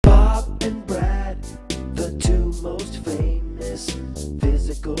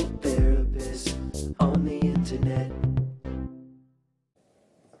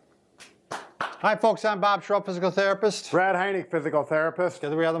Hi folks, I'm Bob Schrupp, physical therapist. Brad Heineck, physical therapist.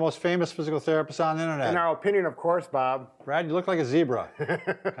 Together we are the most famous physical therapists on the internet. In our opinion, of course, Bob. Brad, you look like a zebra.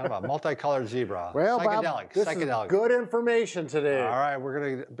 Kind of a multicolored zebra. Well, psychedelic. Bob, this psychedelic. is good information today. All right, we're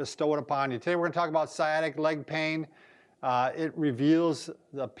going to bestow it upon you. Today we're going to talk about sciatic leg pain. It reveals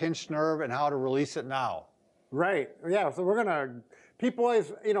the pinched nerve and how to release it now. Right. Yeah. So we're gonna. People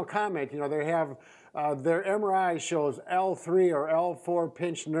always, comment. They have their MRI shows L3 or L4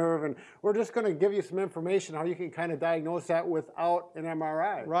 pinched nerve, and we're just going to give you some information how you can kind of diagnose that without an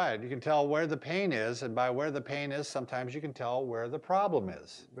MRI. Right. You can tell where the pain is, and by where the pain is, sometimes you can tell where the problem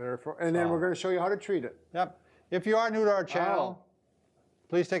is. Therefore, and then we're going to show you how to treat it. Yep. If you are new to our channel,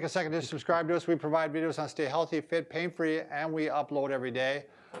 please take a second to subscribe to us. We provide videos on stay healthy, fit, pain-free, and we upload every day.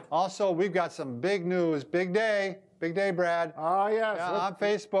 Also, we've got some big news. Big day, Brad. Oh yes. Yeah, on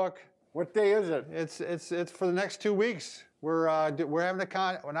Facebook. What day is it? It's for the next 2 weeks. We're having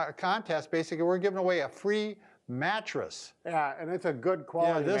not a contest. Basically, we're giving away a free mattress. Yeah, and it's a good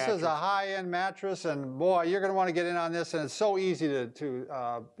quality. Yeah, this mattress. is a high-end mattress, and boy, you're going to want to get in on this. And it's so easy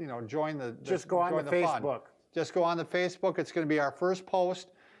to join the. Just go on the Facebook. Fun. Just go on the Facebook. It's going to be our first post,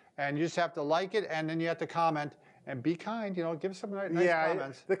 and you just have to like it, and then you have to comment. And be kind, give us some nice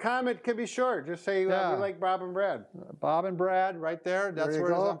comments. The comment can be short. Just say, we like Bob and Brad. Bob and Brad, right there. That's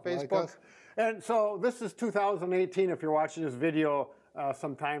where it is on Facebook. Like and so this is 2018 if you're watching this video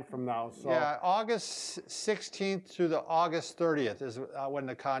sometime from now. So. Yeah, August 16th to the August 30th is when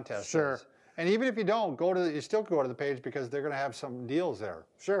the contest is. And even if you don't, you still go to the page because they're going to have some deals there.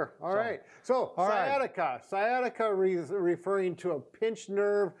 Sure. All right. So sciatica. Sciatica referring to a pinched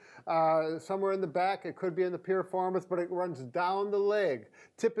nerve somewhere in the back. It could be in the piriformis, but it runs down the leg.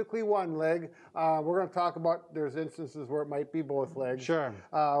 Typically one leg. We're going to talk about, there's instances where it might be both legs. Sure.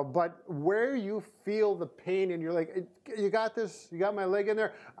 But where you feel the pain in your leg, you got this, you got my leg in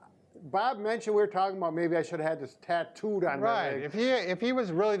there. Bob mentioned we were talking about maybe I should have had this tattooed on my leg. If he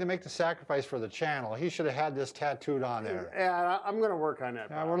was really to make the sacrifice for the channel, he should have had this tattooed on there. Yeah, I'm going to work on that.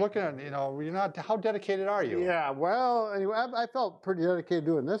 Yeah, we're looking at, you're not, how dedicated are you? Yeah, well, anyway, I felt pretty dedicated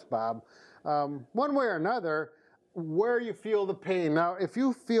doing this, Bob. One way or another, where you feel the pain. Now, if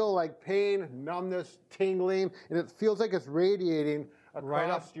you feel like pain, numbness, tingling, and it feels like it's radiating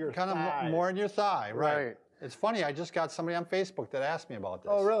across your thigh. Kind of more in your thigh, right. It's funny, I just got somebody on Facebook that asked me about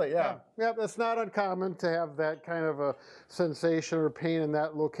this. Oh, really? Yeah. Yeah, it's not uncommon to have that kind of a sensation or pain in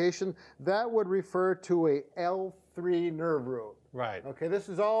that location. That would refer to a L3 nerve root. Right. Okay, this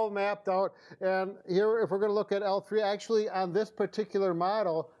is all mapped out. And here, if we're going to look at L3, actually on this particular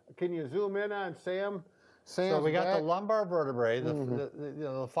model, can you zoom in on Sam's So we got back? the lumbar vertebrae,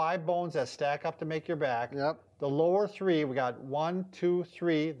 the 5 bones that stack up to make your back. Yep. The lower 3, we got 1, 2,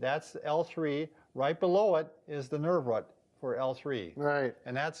 3, that's L3. Right below it is the nerve root for L3. Right.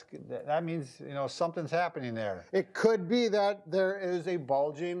 And that means, something's happening there. It could be that there is a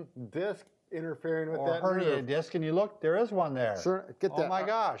bulging disc interfering with that Or herniated nerve. disc, and you look, there is one there. Sure, get that. Oh my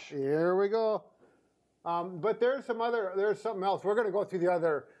gosh. Here we go. But there's something else. We're going to go through the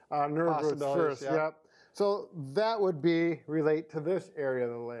other nerve roots first. Yep. So that would relate to this area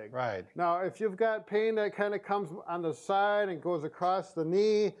of the leg. Right. Now, if you've got pain that kind of comes on the side and goes across the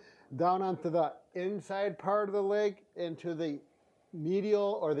knee, down onto the inside part of the leg, into the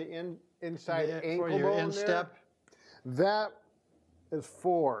medial or the inside ankle for your bone instep. That is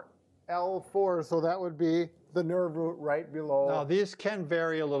 4, L4. So that would be the nerve root right below. Now these can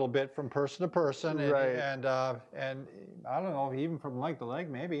vary a little bit from person to person, and I don't know, even from leg to leg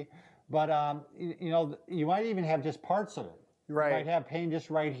maybe, but you might even have just parts of it. Right. You might have pain just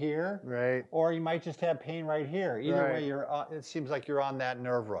right here. Right. Or you might just have pain right here. Either way, it seems like you're on that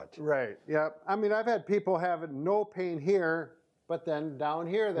nerve root. Right. Yep. I mean, I've had people having no pain here, but then down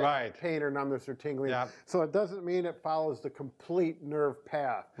here they have pain or numbness or tingling. Yep. So it doesn't mean it follows the complete nerve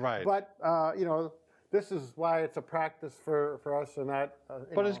path. Right. But this is why it's a practice for us, and that.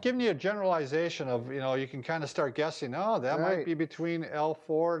 But it's giving you a generalization of you can kind of start guessing. Oh, that might be between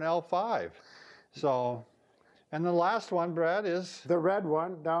L4 and L5. So. And the last one, Brad, is? The red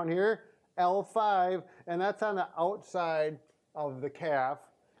one down here, L5, and that's on the outside of the calf.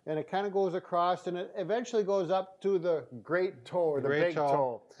 And it kind of goes across, and it eventually goes up to the great toe, or the big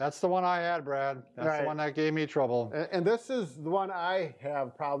toe. That's the one I had, Brad. That's the one that gave me trouble. And this is the one I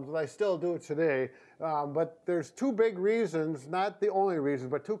have problems with. I still do it today. But there's 2 big reasons, not the only reasons,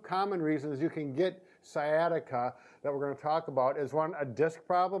 but 2 common reasons you can get sciatica that we're going to talk about. Is one, a disc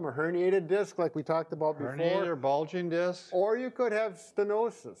problem, a herniated disc like we talked about before. Herniated or bulging disc. Or you could have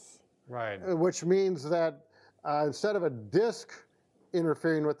stenosis. Right. Which means that instead of a disc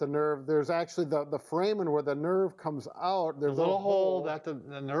interfering with the nerve. There's actually the foramen where the nerve comes out. There's a little hole that the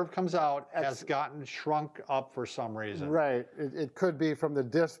nerve comes out has gotten shrunk up for some reason. Right. It could be from the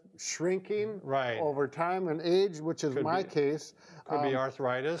disc shrinking over time and age, which is my case. Could be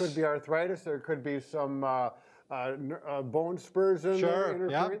arthritis. Could be arthritis. There could be some bone spurs in there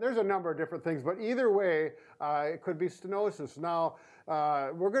interfering. There's a number of different things, but either way, it could be stenosis. Now,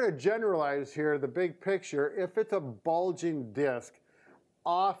 we're going to generalize here the big picture. If it's a bulging disc,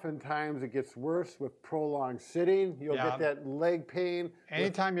 oftentimes it gets worse with prolonged sitting. You'll get that leg pain.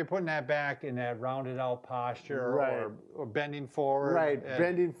 Anytime you're putting that back in that rounded out posture or bending forward. Right,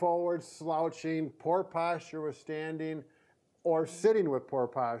 bending forward, slouching, poor posture with standing, or sitting with poor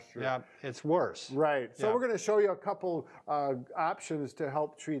posture. Yeah, it's worse. Right, so we're going to show you a couple options to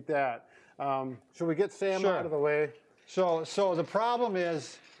help treat that. Should we get Sam out of the way? So the problem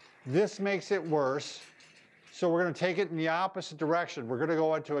is this makes it worse. So we're going to take it in the opposite direction. We're going to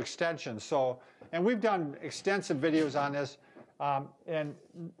go into extension. And we've done extensive videos on this, and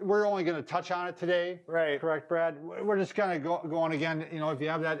we're only going to touch on it today. Right. Correct, Brad? We're just kind of going again. You know, if you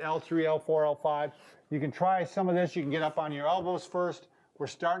have that L3, L4, L5, you can try some of this. You can get up on your elbows first. We're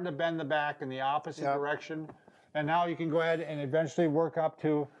starting to bend the back in the opposite direction. And now you can go ahead and eventually work up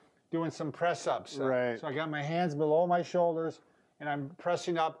to doing some press-ups. Right. So I got my hands below my shoulders, and I'm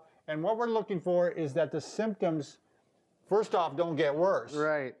pressing up. And what we're looking for is that the symptoms, first off, don't get worse.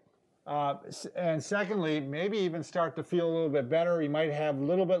 Right. And secondly, maybe even start to feel a little bit better. You might have a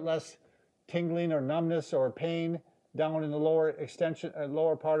little bit less tingling or numbness or pain down in the lower extension,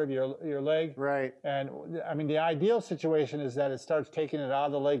 lower part of your leg. Right. And I mean, the ideal situation is that it starts taking it out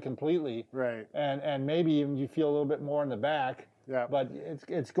of the leg completely. Right. And maybe even you feel a little bit more in the back. Yeah. But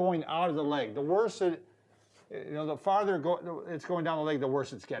it's going out of the leg. The worse the farther it's going down the leg, the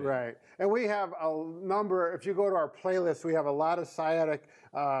worse it's getting. Right. And we have a number, if you go to our playlist, we have a lot of sciatic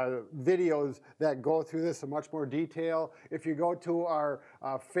videos that go through this in much more detail. If you go to our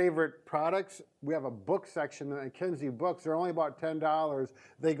favorite products, we have a book section in Kinsey Books. They're only about $10.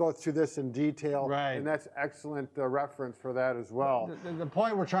 They go through this in detail. Right. And that's excellent reference for that as well. The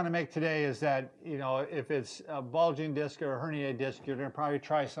point we're trying to make today is that, you know, if it's a bulging disc or a herniated disc, you're going to probably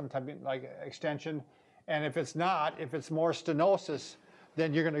try some type of like extension. And if it's not, if it's more stenosis,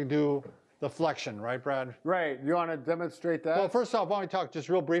 then you're going to do the flexion, right, Brad? Right. You want to demonstrate that? Well, first off, why don't we talk just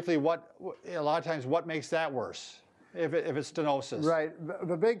real briefly a lot of times what makes that worse if it's stenosis? Right.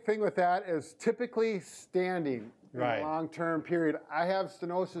 The big thing with that is typically standing in a long-term period. I have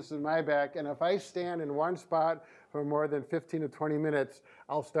stenosis in my back, and if I stand in one spot for more than 15 to 20 minutes,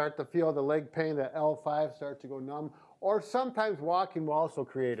 I'll start to feel the leg pain, the L5 start to go numb. Or sometimes walking will also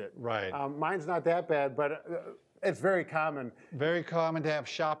create it. Right. Mine's not that bad, but it's very common. Very common to have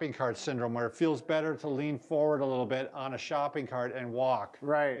shopping cart syndrome, where it feels better to lean forward a little bit on a shopping cart and walk.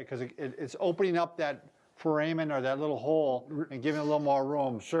 Right. Because it's opening up that foramen or that little hole and giving it a little more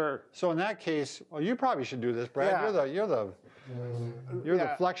room. Sure. So in that case, well, you probably should do this, Brad. Yeah. You're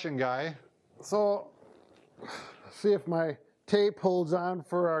the flexion guy. So, see if my tape holds on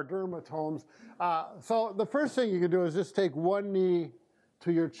for our dermatomes. So the first thing you can do is just take one knee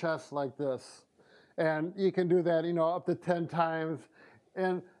to your chest like this. And you can do that, you know, up to 10 times.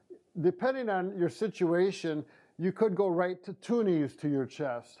 And depending on your situation, you could go right to 2 knees to your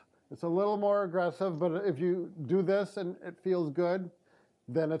chest. It's a little more aggressive, but if you do this and it feels good,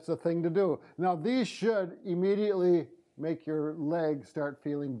 then it's a thing to do. Now, these should immediately make your leg start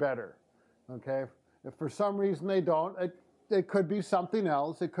feeling better, okay? If for some reason they don't, it could be something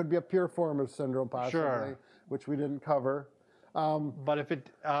else. It could be a piriformis syndrome, possibly, which we didn't cover. But if it,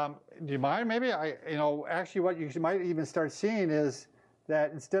 do you mind? Maybe actually, what you might even start seeing is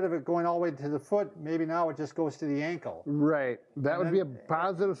that instead of it going all the way to the foot, maybe now it just goes to the ankle. Right. That would be a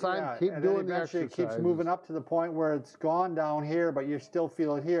positive sign. Yeah, Keep doing the exercise. It keeps moving up to the point where it's gone down here, but you still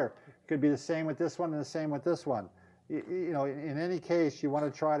feel it here. It could be the same with this one and the same with this one. You know, in any case, you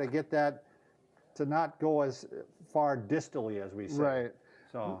want to try to get that to not go as far distally as we say. Right.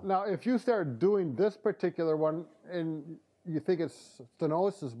 So now, if you start doing this particular one and you think it's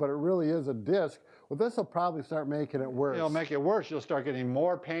stenosis, but it really is a disc, well, this will probably start making it worse. It'll make it worse. You'll start getting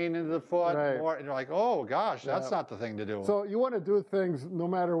more pain into the foot, more, and you're like, oh gosh, that's not the thing to do. So you want to do things, no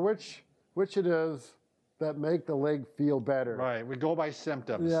matter which it is, that make the leg feel better. Right. We go by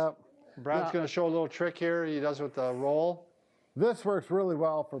symptoms. Yep. Brad's going to show a little trick here he does with the roll. This works really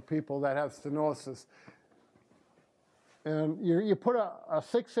well for people that have stenosis. And you put a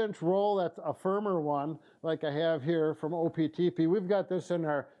 6-inch roll, that's a firmer one, like I have here from OPTP. We've got this in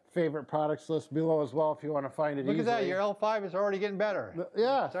our favorite products list below as well if you want to find it easily. Look at that, your L5 is already getting better.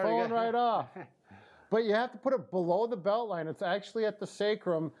 Yeah, falling right off. But you have to put it below the belt line. It's actually at the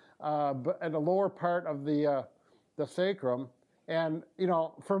sacrum, at the lower part of the sacrum. And, you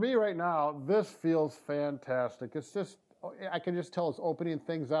know, for me right now, this feels fantastic. It's just, I can just tell it's opening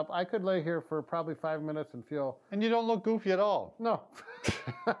things up. I could lay here for probably 5 minutes and feel... And you don't look goofy at all. No.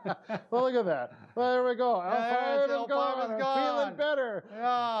 Well, look at that. Well, there we go. L5 is gone. I'm feeling better.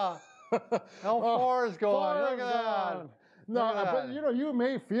 Yeah. L4 is gone. Look at that. No, but you know, you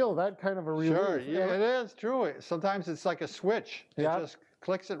may feel that kind of a relief. Sure, yeah, it is true. Sometimes it's like a switch. It just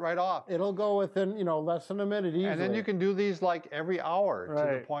clicks it right off. It'll go within, you know, less than a minute easily. And then you can do these like every hour to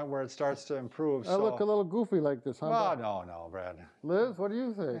the point where it starts to improve. I look a little goofy like this, huh? Oh, no, Brad. Liz, what do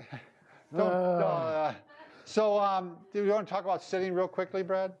you think? So, do you want to talk about sitting real quickly,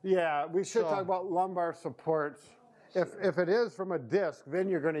 Brad? Yeah, we should talk about lumbar supports. If it is from a disc, then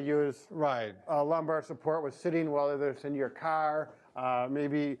you're going to use lumbar support with sitting, whether it's in your car,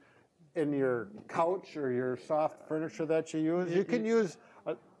 maybe in your couch or your soft furniture that you use. You can use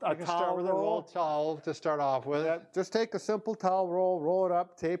a towel start with a roll towel to start off with. Yeah, just take a simple towel roll, roll it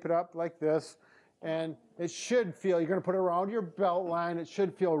up, tape it up like this, and it should feel, you're going to put it around your belt line, it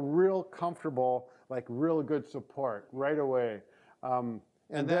should feel real comfortable, like real good support right away.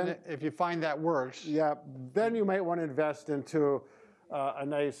 And then if you find that works. Yeah, then you might want to invest into a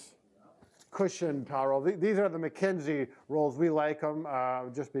nice cushion towel roll. These are the McKinsey rolls. We like them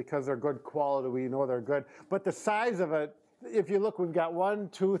just because they're good quality. We know they're good. But the size of it, if you look, we've got 1,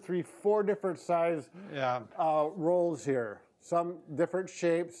 2, 3, 4 different size rolls here. Some different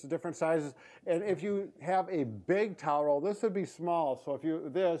shapes, different sizes. And if you have a big towel roll, this would be small. So if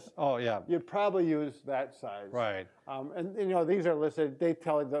you, you'd probably use that size. Right. And you know, these are listed, they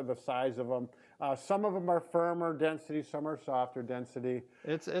tell you the size of them. Some of them are firmer density, some are softer density.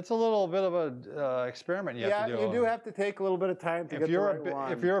 It's a little bit of an experiment you have to do. Yeah, you do have to take a little bit of time to get the right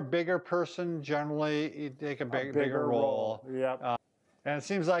one. If you're a bigger person, generally you take a bigger roll. Yep. And it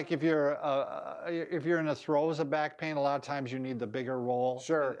seems like if you're in the throes of back pain, a lot of times you need the bigger roll.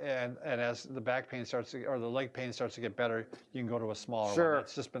 Sure. And as the back pain starts to, or the leg pain starts to get better, you can go to a smaller one.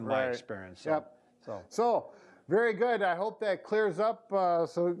 That's just been my experience. So, So very good. I hope that clears up.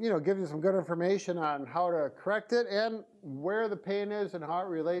 So you know, give you some good information on how to correct it and where the pain is and how it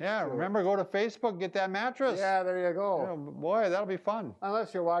relates. Yeah. Remember, go to Facebook, get that mattress. Yeah, there you go. You know, boy, that'll be fun.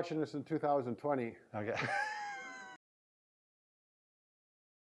 Unless you're watching this in 2020. Okay.